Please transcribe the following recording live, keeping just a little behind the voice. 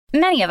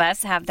Many of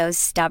us have those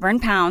stubborn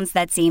pounds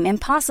that seem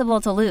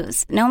impossible to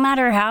lose, no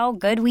matter how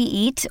good we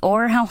eat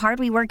or how hard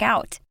we work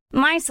out.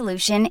 My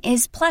solution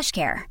is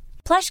PlushCare.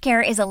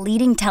 PlushCare is a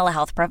leading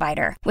telehealth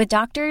provider with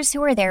doctors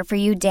who are there for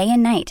you day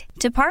and night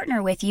to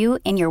partner with you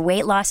in your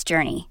weight loss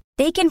journey.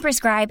 They can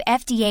prescribe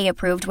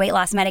FDA-approved weight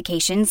loss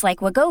medications like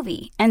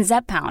Wegovy and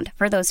Zepbound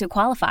for those who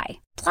qualify.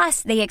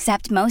 Plus, they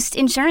accept most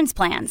insurance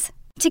plans.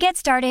 To get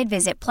started,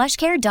 visit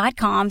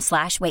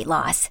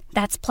plushcare.com/weightloss.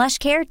 That's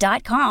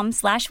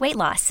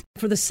plushcare.com/weightloss.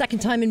 For the second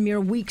time in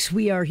mere weeks,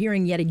 we are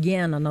hearing yet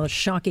again another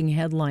shocking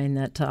headline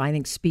that I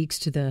think speaks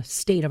to the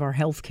state of our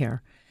healthcare,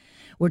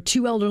 where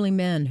two elderly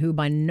men who,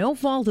 by no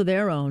fault of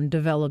their own,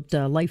 developed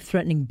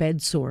life-threatening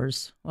bed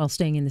sores while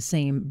staying in the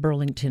same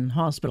Burlington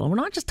hospital. We're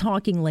not just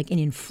talking like an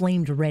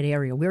inflamed red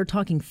area. We're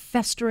talking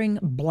festering,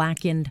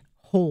 blackened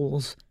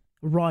holes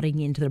rotting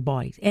into their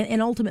bodies.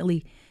 And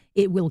ultimately,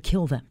 it will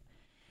kill them.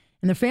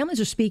 And their families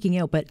are speaking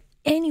out, but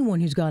anyone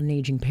who's got an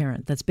aging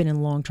parent that's been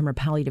in long-term or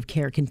palliative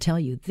care can tell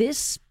you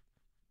this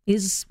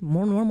is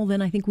more normal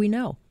than I think we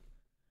know.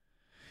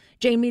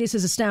 Jane Meadus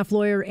is a staff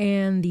lawyer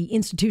and the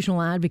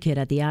institutional advocate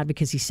at the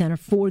Advocacy Center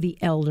for the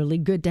Elderly.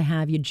 Good to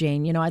have you,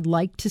 Jane. You know, I'd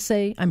like to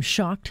say I'm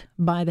shocked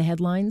by the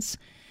headlines.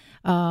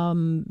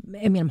 I'm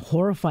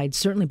horrified,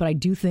 certainly, but I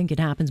do think it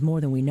happens more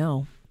than we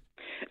know.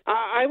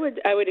 I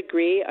would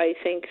agree. I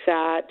think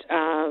that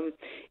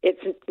it's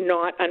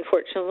not,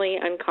 unfortunately,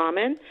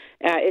 uncommon.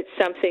 It's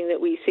something that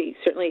we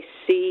certainly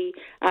see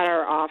at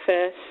our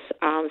office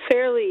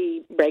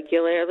fairly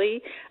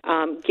regularly.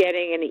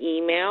 Getting an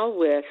email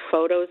with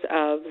photos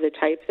of the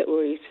type that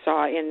we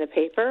saw in the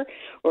paper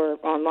or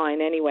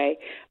online anyway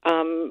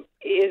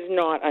is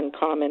not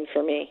uncommon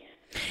for me.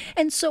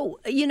 And so,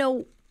 you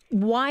know,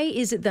 why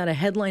is it that a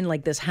headline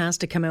like this has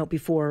to come out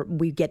before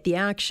we get the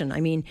action? I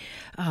mean,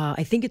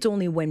 I think it's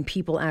only when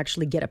people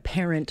actually get a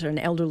parent or an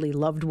elderly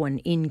loved one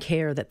in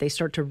care that they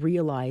start to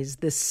realize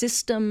the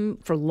system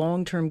for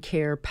long-term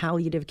care,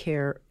 palliative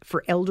care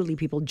for elderly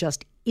people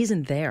just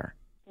isn't there.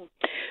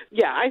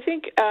 Yeah, I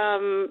think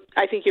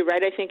you're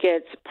right. I think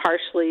it's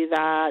partially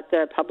that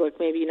the public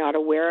may be not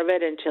aware of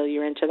it until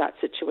you're into that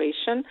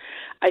situation.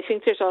 I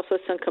think there's also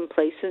some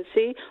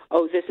complacency.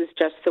 Oh, this is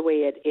just the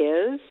way it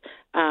is.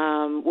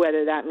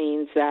 Whether that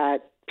means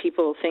that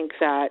people think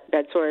that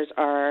bed sores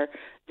are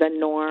the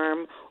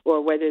norm, or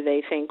whether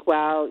they think,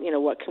 well, you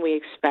know, what can we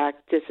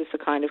expect? This is the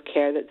kind of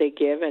care that they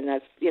give, and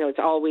that's, you know, it's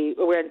all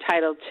we're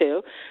entitled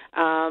to.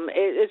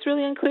 It's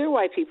really unclear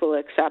why people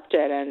accept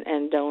it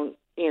and don't,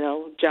 you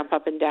know, jump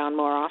up and down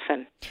more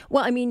often.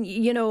 Well, I mean,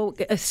 you know,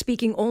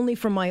 speaking only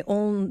from my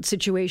own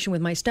situation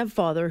with my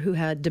stepfather who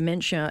had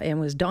dementia and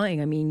was dying,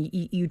 I mean,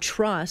 you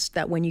trust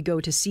that when you go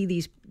to see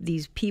these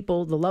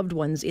people, the loved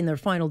ones in their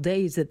final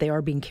days, that they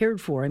are being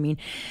cared for. I mean,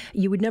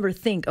 you would never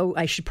think, oh,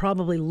 I should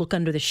probably look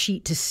under the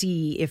sheet to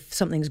see if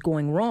something's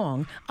going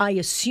wrong. I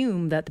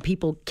assume that the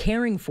people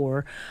caring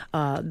for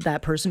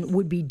that person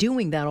would be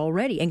doing that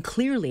already, and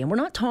clearly. And we're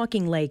not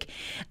talking like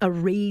a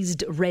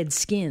raised red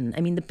skin.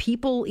 I mean, the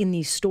people in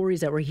these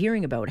stories that we're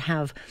hearing about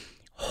have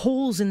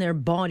holes in their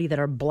body that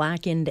are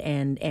blackened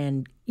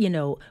and you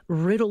know,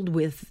 riddled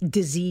with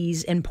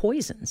disease and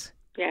poisons.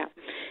 Yeah.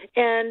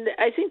 And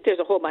I think there's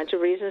a whole bunch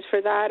of reasons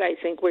for that. I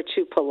think we're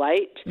too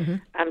polite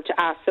to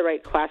ask the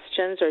right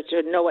questions or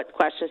to know what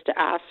questions to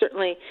ask.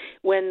 Certainly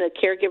when the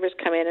caregivers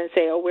come in and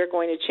say, oh, we're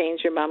going to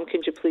change your mom,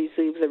 could you please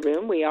leave the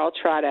room? We all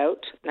trot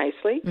out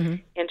nicely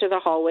into the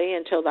hallway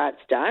until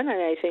that's done.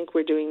 And I think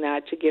we're doing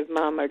that to give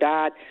mom or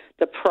dad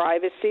the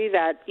privacy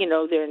that, you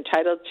know, they're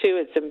entitled to.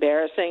 It's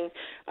embarrassing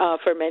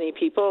for many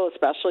people,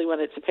 especially when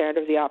it's a parent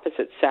of the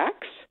opposite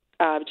sex.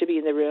 To be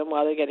in the room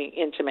while they're getting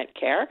intimate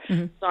care.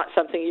 It's not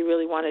something you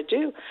really want to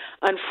do.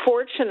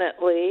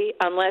 Unfortunately,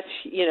 unless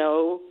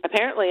you're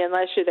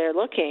there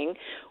looking,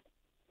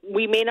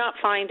 we may not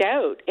find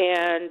out.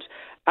 And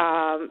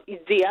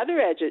the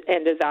other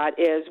end of that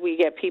is we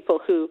get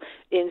people who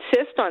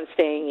insist on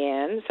staying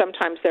in.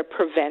 Sometimes they're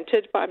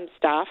prevented by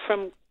staff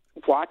from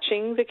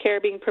watching the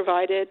care being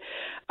provided.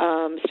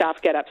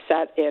 Staff get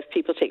upset if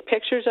people take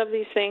pictures of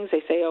these things.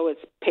 They say, oh,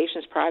 it's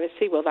patient's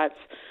privacy. Well, that's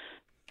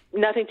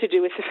nothing to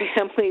do with the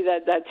family.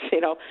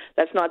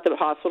 That's not the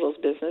hospital's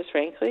business,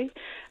 frankly.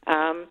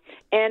 And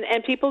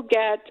people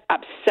get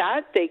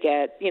upset. They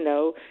get,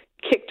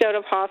 kicked out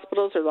of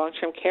hospitals or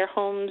long-term care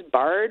homes,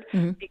 barred,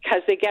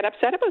 because they get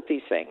upset about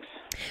these things.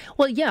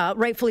 Well, yeah,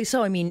 rightfully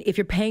so. I mean, if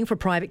you're paying for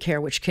private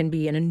care, which can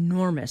be an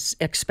enormous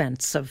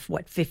expense of,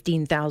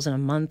 $15,000 a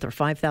month or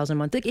 $5,000 a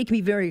month, it can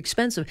be very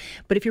expensive.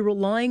 But if you're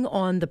relying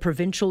on the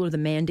provincial or the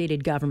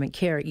mandated government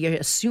care, you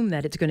assume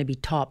that it's going to be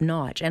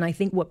top-notch. And I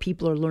think what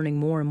people are learning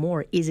more and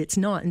more is it's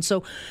not. And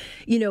so,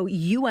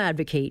 you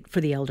advocate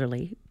for the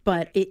elderly,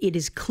 But it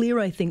is clear,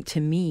 I think, to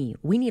me,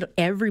 we need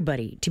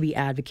everybody to be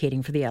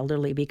advocating for the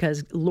elderly,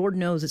 because Lord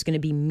knows it's going to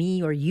be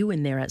me or you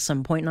in there at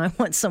some point, and I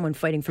want someone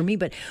fighting for me.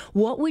 But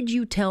what would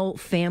you tell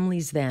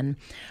families then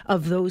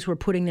of those who are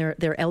putting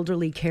their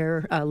elderly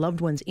care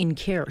loved ones in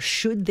care?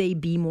 Should they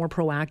be more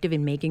proactive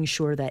in making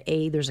sure that,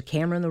 A, there's a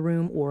camera in the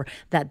room, or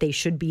that they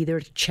should be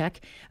there to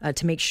check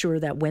to make sure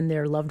that when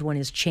their loved one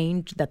is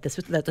changed, that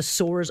the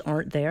sores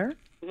aren't there?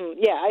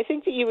 Yeah, I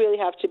think that you really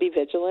have to be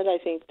vigilant. I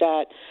think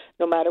that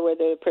no matter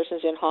whether the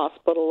person's in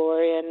hospital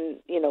or in,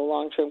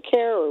 long-term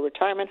care or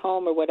retirement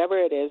home or whatever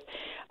it is,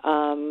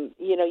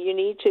 you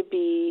need to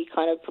be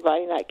kind of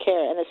providing that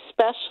care. And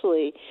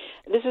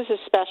this is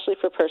especially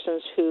for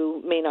persons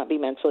who may not be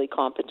mentally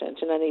competent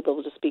and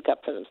unable to speak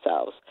up for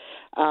themselves.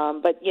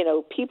 But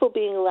people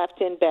being left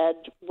in bed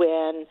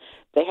when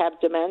they have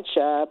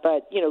dementia,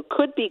 but,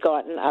 could be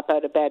gotten up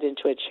out of bed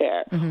into a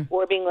chair,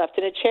 or being left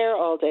in a chair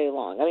all day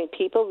long. I mean,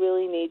 people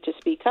really need to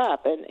speak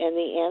up, and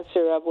the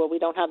answer of, well, we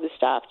don't have the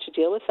staff to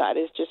deal with that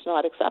is just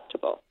not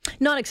acceptable.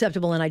 Not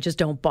acceptable, and I just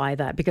don't buy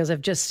that, because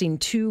I've just seen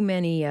too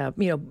many,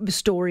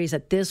 stories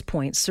at this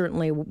point,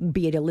 certainly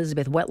be it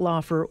Elizabeth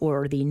Wettlaufer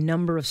or the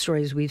number of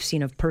stories we've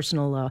seen of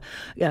personal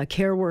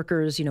care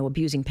workers,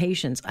 abusing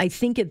patients. I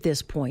think at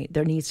this point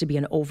there needs to be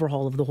an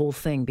overhaul of the whole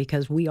thing,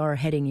 because we are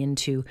heading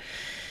into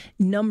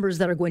numbers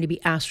that are going to be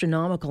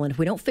astronomical. And if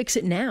we don't fix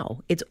it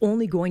now, it's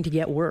only going to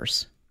get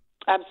worse.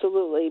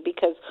 Absolutely,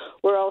 because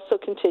we're also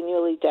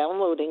continually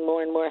downloading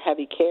more and more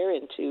heavy care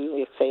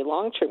into, say,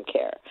 long-term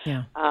care.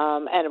 Yeah.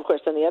 And, of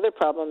course, then the other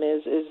problem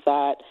is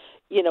that,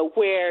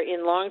 where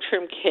in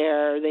long-term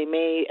care they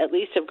may at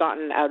least have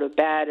gotten out of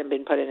bed and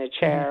been put in a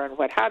chair and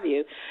what have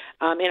you,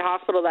 in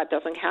hospital that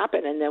doesn't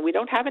happen. And then we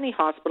don't have any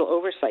hospital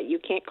oversight. You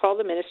can't call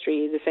the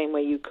ministry the same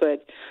way you could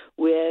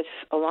with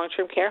a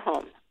long-term care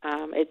home.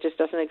 It just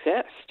doesn't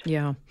exist.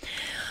 Yeah.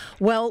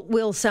 Well,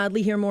 we'll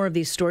sadly hear more of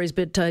these stories,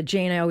 but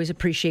Jane, I always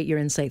appreciate your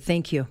insight.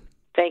 Thank you.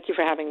 Thank you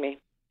for having me.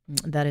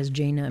 That is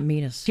Jane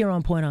Meadus here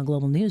on Point on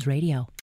Global News Radio.